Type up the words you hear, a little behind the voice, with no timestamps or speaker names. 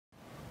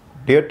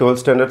Dear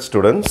 12th standard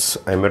students,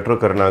 I am Metro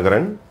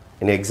Karnagaran.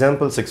 In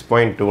example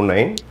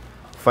 6.29,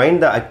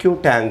 find the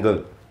acute angle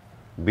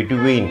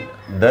between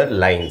the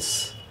lines.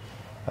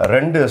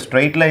 ரெண்டு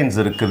straight lines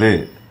இருக்குது.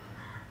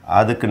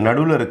 அதுக்கு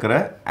நடுவுல இருக்கிற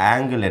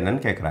angle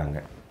என்னன்னு கேக்குறாங்க.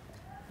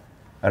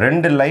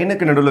 ரெண்டு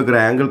லைனுக்கு நடுவுல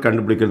இருக்கிற angle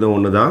கண்டுபிடிக்கிறது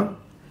ஒண்ணுதான்.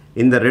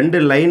 இந்த ரெண்டு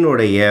லைன்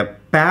உடைய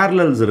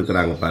parallels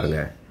இருக்குறாங்க பாருங்க.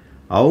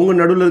 அவங்க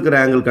நடுவுல இருக்கிற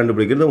angle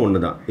கண்டுபிடிக்கிறது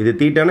ஒண்ணுதான். இது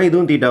தீட்டானா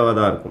இதுவும் தீட்டாவா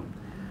தான் இருக்கும்.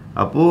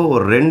 அப்போ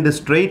ஒரு ரெண்டு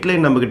ஸ்ட்ரெயிட்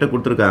லைன் நம்ம கிட்ட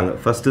கொடுத்திருக்காங்க.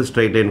 ஃபர்ஸ்ட்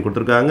ஸ்ட்ரெயிட் லைன்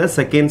கொடுத்திருக்காங்க,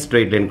 செகண்ட்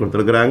ஸ்ட்ரெயிட் லைன்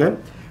கொடுத்திருக்காங்க.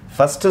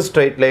 ஃபர்ஸ்ட்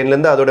ஸ்ட்ரெயிட் லைன்ல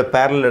இருந்து அதோட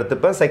parallel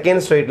எடுத்துப்பேன்,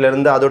 செகண்ட் ஸ்ட்ரெயிட்ல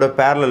இருந்து அதோட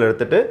parallel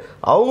எடுத்துட்டு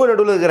அவங்க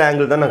நடுவுல இருக்கிற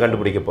angle தான் நான்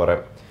கண்டுபிடிக்க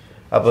போறேன்.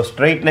 அப்போ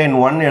ஸ்ட்ரெயிட் லைன்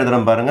 1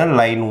 எழுதுறேன் பாருங்க.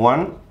 லைன்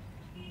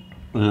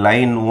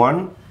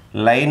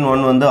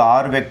 1 வந்து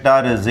r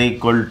vector is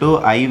equal to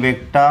I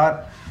vector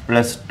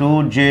plus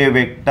 2j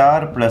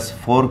vector plus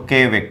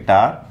 4k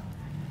vector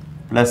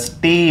plus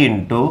t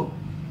into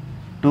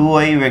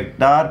 2i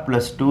vector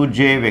plus 2j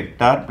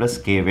vector plus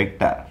k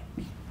vector.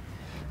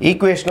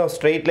 Equation of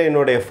straight line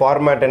உடைய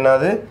format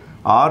என்னது?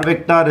 R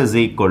vector is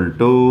equal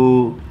to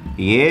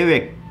a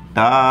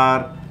vector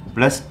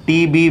plus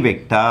tb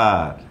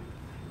vector.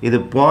 இது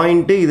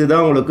point,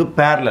 இதுதான் உங்களுக்கு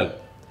parallel.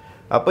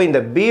 அப்போ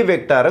இந்த b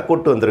vector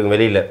கொண்டு வந்துருங்க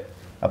வெளியில.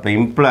 அப்போ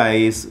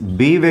implies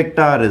b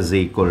vector is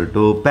equal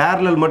to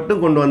parallel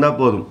மட்டும் கொண்டு வந்தா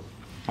போதும்.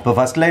 அப்போ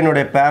first line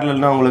உடைய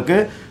parallelனா உங்களுக்கு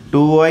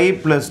 2i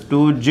plus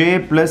 2j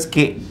plus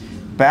k.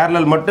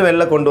 parallel மட்டும்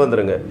வெளில கொண்டு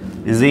வந்துருங்க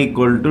is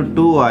equal to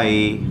 2i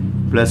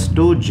plus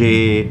 2j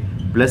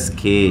plus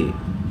k.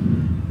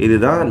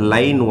 இதுதான்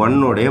லைன் 1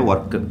 உடைய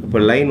வர்க். இப்போ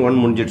லைன் 1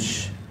 முடிஞ்சிடுச்சு.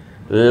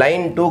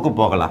 லைன் 2க்கு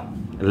போகலாம்.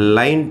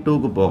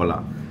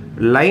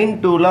 லைன்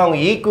 2ல அவங்க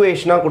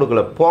ஈக்குவேஷனா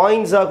கொடுக்கல,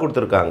 பாயிண்ட்ஸா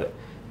கொடுத்திருக்காங்க.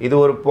 இது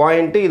ஒரு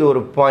பாயிண்ட், இது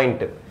ஒரு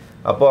பாயிண்ட்.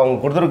 அப்போ அவங்க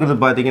கொடுத்திருக்கிறது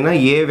பாத்தீங்கன்னா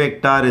a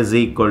vector is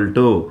equal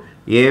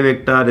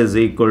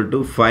to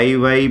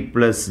 5i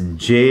plus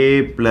j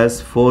plus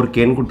 4k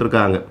ன்னு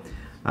கொடுத்திருக்காங்க.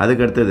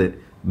 அதுக்கு அடுத்தது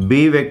b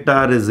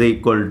vector is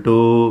equal to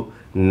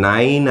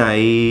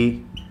 9i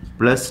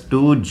plus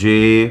 2j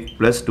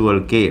plus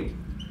 12k.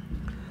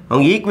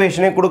 அவங்க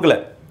ஈக்குவேஷனே கொடுக்கல.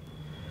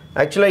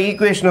 ஆக்சுவலா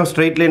equation of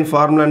straight line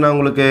formula என்ன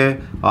உங்களுக்கு?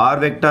 r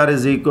vector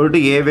is equal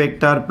to a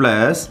vector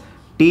plus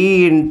t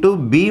into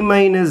b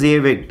minus a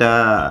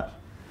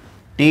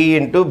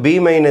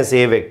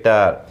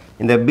vector.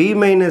 இந்த b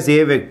minus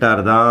a vector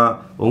தான்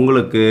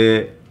உங்களுக்கு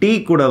t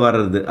கூட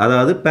வர்றது,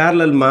 அதாவது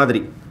parallel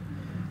மாதிரி.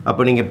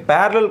 அப்போ நீங்கள்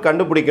parallel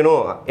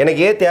கண்டுபிடிக்கணும். எனக்கு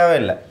ஏ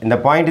தேவையில்லை, இந்த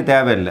பாயிண்ட்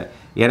தேவையில்லை,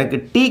 எனக்கு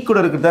t கூட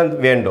இருக்கிறது தான்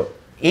வேண்டும்.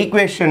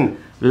 ஈக்குவேஷன்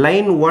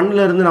லைன்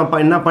 1ல இருந்து நான்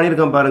என்ன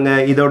பண்ணியிருக்கேன் பாருங்க.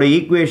 இதோட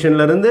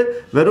ஈக்குவேஷன்ல இருந்து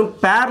வெறும்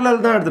parallel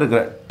தான்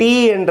எடுத்துருக்கிறேன். t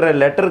என்ற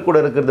லெட்டர் கூட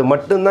இருக்கிறது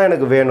மட்டும்தான்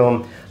எனக்கு வேணும்,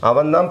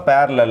 அவன் தான்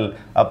parallel.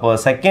 அப்போ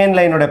செகண்ட்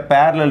லைனோட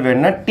parallel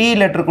வேணும்னா t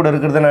லெட்டர் கூட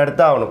இருக்கிறத நான்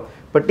எடுத்து ஆகணும்.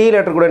 இப்போ t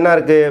லெட்டர் கூட என்ன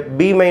இருக்கு?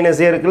 b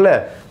மைனஸ் a இருக்குல்ல,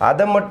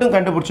 அதை மட்டும்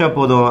கண்டுபிடிச்சா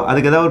போதும்.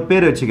 அதுக்கு ஏதாவது ஒரு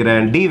பேர்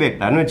வச்சுக்கிறேன், d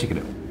வெக்டார்னு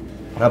வச்சுக்கிறேன்.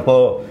 அப்போ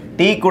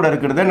t கூட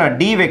இருக்கிறத நான்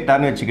d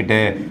வெக்டார்னு வச்சுக்கிட்டு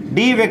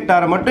d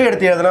வெக்டாரை மட்டும்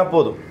எடுத்து எழுதினா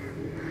போதும்.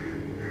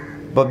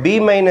 இப்போ b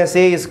minus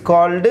a is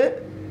called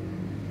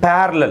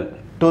parallel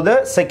to the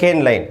second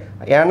line.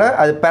 ஏன்னா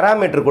அது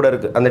பாராமீட்டர் கூட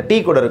இருக்கு, அந்த t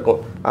கூட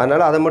இருக்கும்.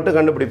 அதனால அதை மட்டும்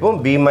கண்டுபிடிப்போம்.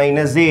 b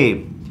minus a,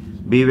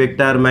 b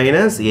vector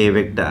minus a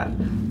vector.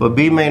 இப்போ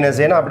b minus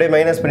a னா அப்படியே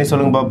மைனஸ் பண்ணி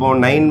சொல்லுங்க பாப்போம்.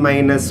 9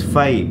 minus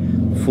 5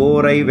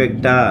 4i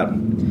vector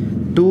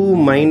 2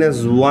 minus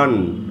 1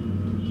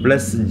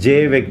 plus j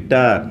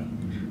vector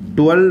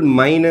 12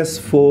 minus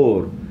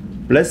 4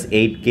 plus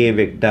 8k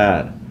vector.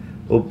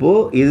 இப்போ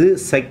இது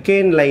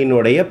செகண்ட் லைன்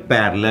உடைய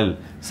parallel.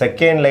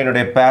 செகண்ட் லைன்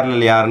உடைய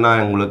parallel யாருன்னா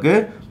உங்களுக்கு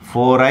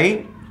 4i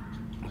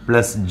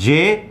plus j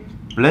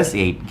plus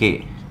 8k.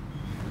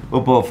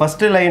 இப்போ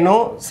ஃபர்ஸ்ட்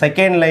லைனும்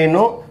செகண்ட்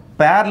லைனும்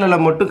parallel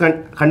மட்டும்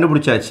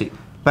கண்டுபிடிச்சாச்சு.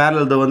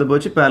 parallel தான் வந்து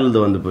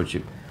போச்சு.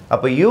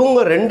 அப்போ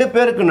இவங்க ரெண்டு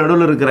பேருக்கு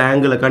நடுவுல இருக்கிற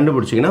ஆங்கிளை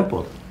கண்டுபிடிச்சிங்கன்னா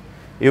போதும்.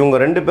 இவங்க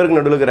ரெண்டு பேருக்கு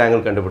நடுவுல இருக்கிற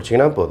ஆங்கிள்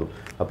கண்டுபிடிச்சிங்கன்னா போதும்.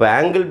 அப்போ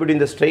angle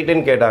between the straight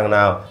line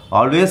கேட்டாங்கன்னா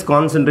always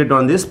concentrate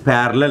on this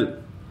parallel.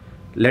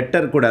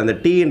 Letter கூட அந்த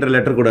t என்ற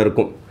லெட்டர் கூட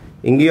இருக்கும்,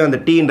 இங்கேயும் அந்த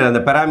t என்ற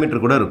அந்த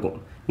பாராமீட்டர் கூட இருக்கும்.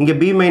 இங்கே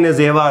b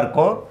மைனஸ் ஏவா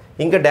இருக்கும்,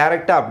 இங்கே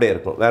டைரக்டாக அப்படியே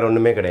இருக்கும், வேற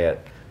ஒன்றுமே கிடையாது.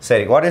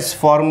 சரி, what is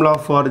formula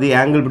for the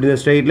angle between the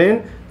straight line?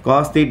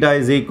 cos theta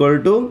is equal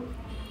to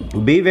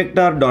b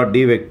vector dot d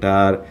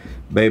vector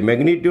by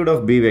magnitude of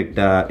b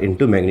vector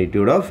into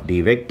magnitude of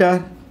d vector.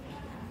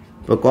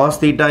 இப்போ cos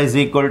theta is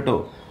equal to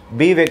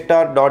b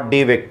vector dot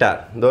d vector.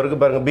 இந்த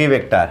வரைக்கும் பாருங்க, b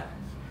vector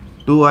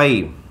 2i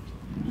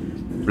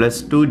plus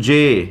 2j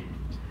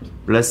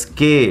plus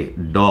k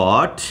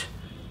dot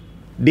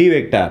d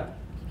vector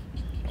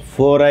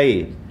 4i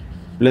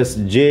plus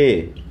j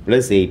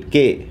plus 8k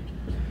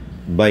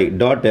by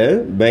dot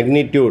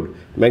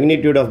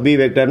magnitude of b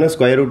vector na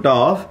square root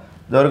of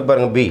இந்த வரைக்கும்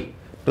பாருங்க b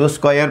 2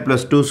 square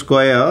plus 2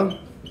 square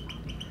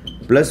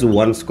plus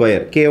 1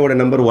 square. k ஓட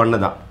number 1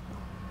 தான்.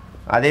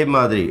 அதே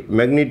மாதிரி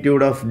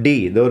magnitude of d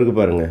இந்த வரைக்கும்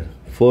பாருங்க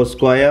 4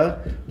 square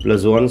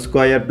plus 1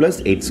 square plus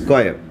 8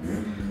 square.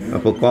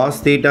 அப்போ cos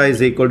theta is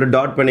equal to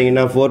dot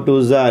பண்ணீங்கன்னா 4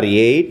 2s are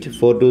 8,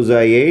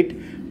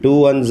 2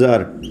 1s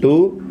are 2,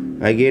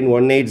 again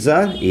 1 8s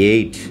are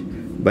 8.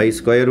 by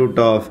square root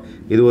of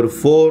இது ஒரு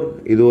 4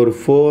 இது ஒரு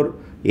 4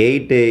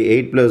 8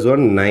 plus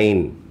 1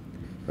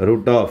 9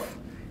 root of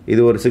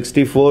இது ஒரு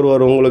 64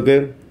 வரும் உங்களுக்கு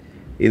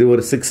இது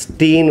ஒரு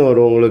 16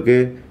 வரும் உங்களுக்கு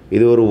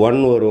இது ஒரு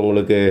 1 வரும்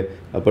உங்களுக்கு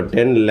அப்போ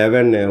 10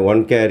 11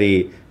 1 carry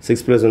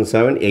 6 plus 1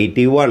 7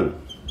 81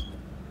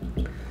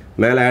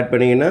 மேலே ஆட்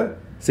பண்ணிங்கன்னா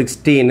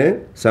 16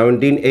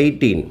 17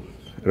 18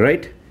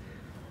 right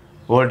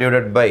all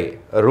divided by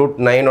root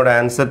 9 ஓட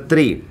ஆன்சர்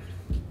 3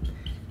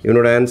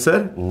 இவனோட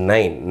ஆன்சர்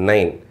 9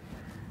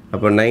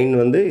 அப்போ 9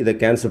 வந்து இதை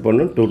கேன்சல்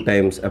பண்ணும் 2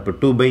 times அப்போ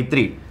 2 by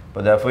 3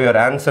 அப்போ therefore your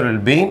answer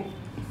will be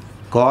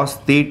cos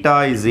theta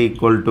is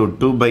equal to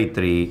 2 by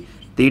 3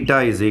 theta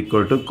is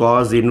equal to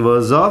cos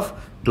inverse of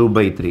 2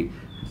 by 3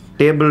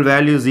 table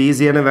values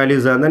ஈஸியான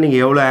வேல்யூஸாக இருந்தால்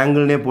நீங்கள் எவ்வளோ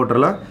ஆங்கிள்னே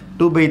போட்டுடலாம்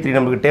 2 by 3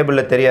 நமக்கு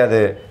டேபிளில்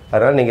தெரியாது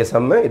அதனால் நீங்கள்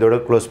சம்மை இதோட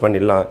க்ளோஸ்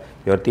பண்ணிடலாம்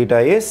your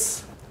theta is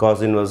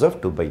cos inverse of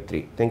 2 by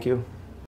 3 thank you